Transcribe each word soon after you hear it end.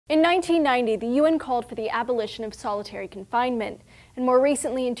In 1990, the UN called for the abolition of solitary confinement, and more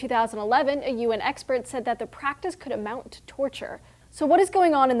recently in 2011, a UN expert said that the practice could amount to torture. So what is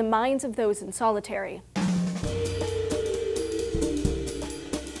going on in the minds of those in solitary?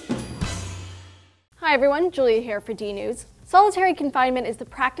 Hi everyone, Julia here for D News. Solitary confinement is the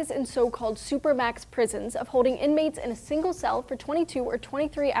practice in so-called supermax prisons of holding inmates in a single cell for 22 or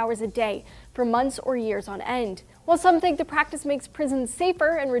 23 hours a day for months or years on end. While some think the practice makes prisons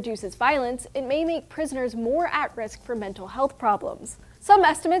safer and reduces violence, it may make prisoners more at risk for mental health problems. Some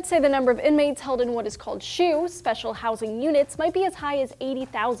estimates say the number of inmates held in what is called SHU, special housing units, might be as high as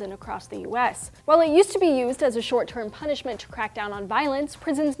 80,000 across the U.S. While it used to be used as a short-term punishment to crack down on violence,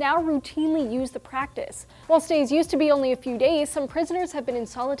 prisons now routinely use the practice. While stays used to be only a few days, some prisoners have been in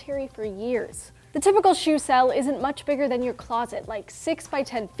solitary for years. The typical SHU cell isn't much bigger than your closet, like 6 by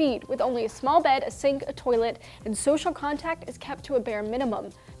 10 feet, with only a small bed, a sink, a toilet, and social contact is kept to a bare minimum.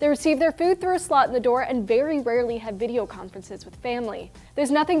 They receive their food through a slot in the door and very rarely have video conferences with family.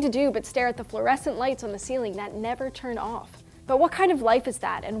 There's nothing to do but stare at the fluorescent lights on the ceiling that never turn off. But what kind of life is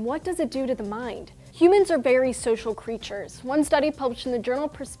that, and what does it do to the mind? Humans are very social creatures. One study published in the journal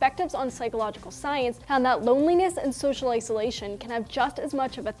Perspectives on Psychological Science found that loneliness and social isolation can have just as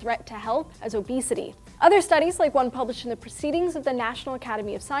much of a threat to health as obesity. Other studies, like one published in the Proceedings of the National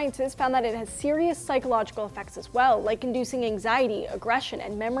Academy of Sciences, found that it has serious psychological effects as well, like inducing anxiety, aggression,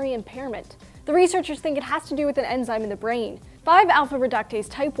 and memory impairment. The researchers think it has to do with an enzyme in the brain. 5-alpha reductase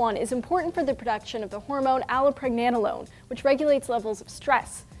type 1 is important for the production of the hormone allopregnanolone, which regulates levels of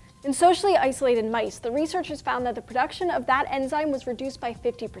stress. In socially isolated mice, the researchers found that the production of that enzyme was reduced by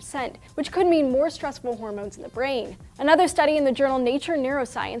 50%, which could mean more stressful hormones in the brain. Another study in the journal Nature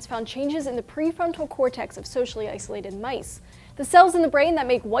Neuroscience found changes in the prefrontal cortex of socially isolated mice. The cells in the brain that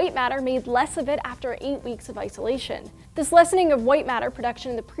make white matter made less of it after 8 weeks of isolation. This lessening of white matter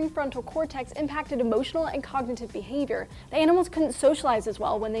production in the prefrontal cortex impacted emotional and cognitive behavior. The animals couldn't socialize as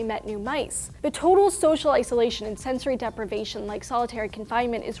well when they met new mice. But total social isolation and sensory deprivation like solitary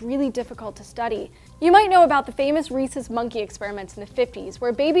confinement is really difficult to study. You might know about the famous rhesus monkey experiments in the 50s,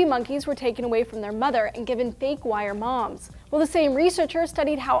 where baby monkeys were taken away from their mother and given fake wire moms. Well, the same researchers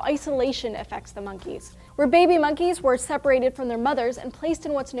studied how isolation affects the monkeys, where baby monkeys were separated from their mothers and placed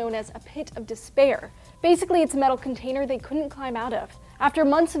in what's known as a pit of despair. Basically, it's a metal container they couldn't climb out of. After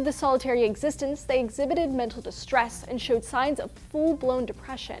months of this solitary existence, they exhibited mental distress and showed signs of full-blown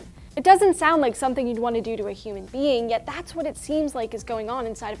depression. It doesn't sound like something you'd want to do to a human being, yet that's what it seems like is going on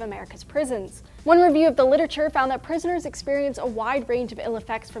inside of America's prisons. One review of the literature found that prisoners experience a wide range of ill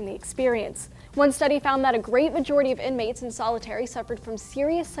effects from the experience. One study found that a great majority of inmates in solitary suffered from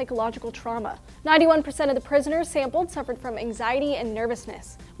serious psychological trauma. 91% of the prisoners sampled suffered from anxiety and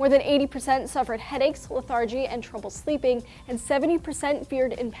nervousness. More than 80% suffered headaches, lethargy, and trouble sleeping, and 70%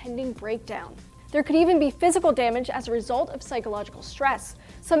 feared impending breakdown. There could even be physical damage as a result of psychological stress.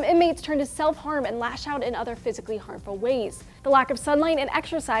 Some inmates turn to self-harm and lash out in other physically harmful ways. The lack of sunlight and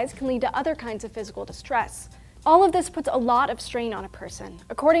exercise can lead to other kinds of physical distress. All of this puts a lot of strain on a person.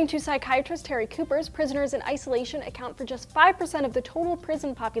 According to psychiatrist Terry Coopers, prisoners in isolation account for just 5% of the total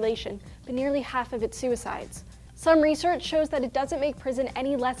prison population, but nearly half of its suicides. Some research shows that it doesn't make prison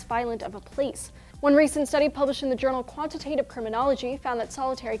any less violent of a place. One recent study published in the journal Quantitative Criminology found that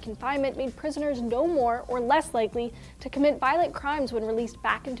solitary confinement made prisoners no more or less likely to commit violent crimes when released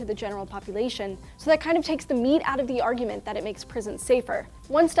back into the general population. So that kind of takes the meat out of the argument that it makes prisons safer.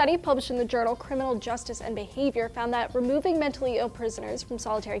 One study published in the journal Criminal Justice and Behavior found that removing mentally ill prisoners from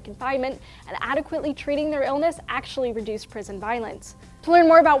solitary confinement and adequately treating their illness actually reduced prison violence. To learn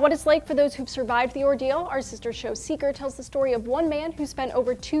more about what it's like for those who've survived the ordeal, our sister show Seeker tells the story of one man who spent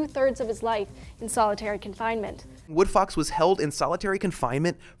over 2/3 of his life in solitary confinement. Woodfox was held in solitary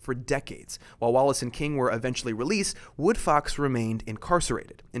confinement for decades. While Wallace and King were eventually released, Woodfox remained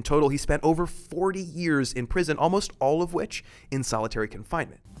incarcerated. In total, he spent over 40 years in prison, almost all of which in solitary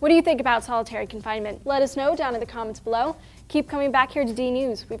confinement. What do you think about solitary confinement? Let us know down in the comments below. Keep coming back here to D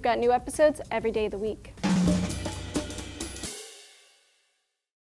News. We've got new episodes every day of the week.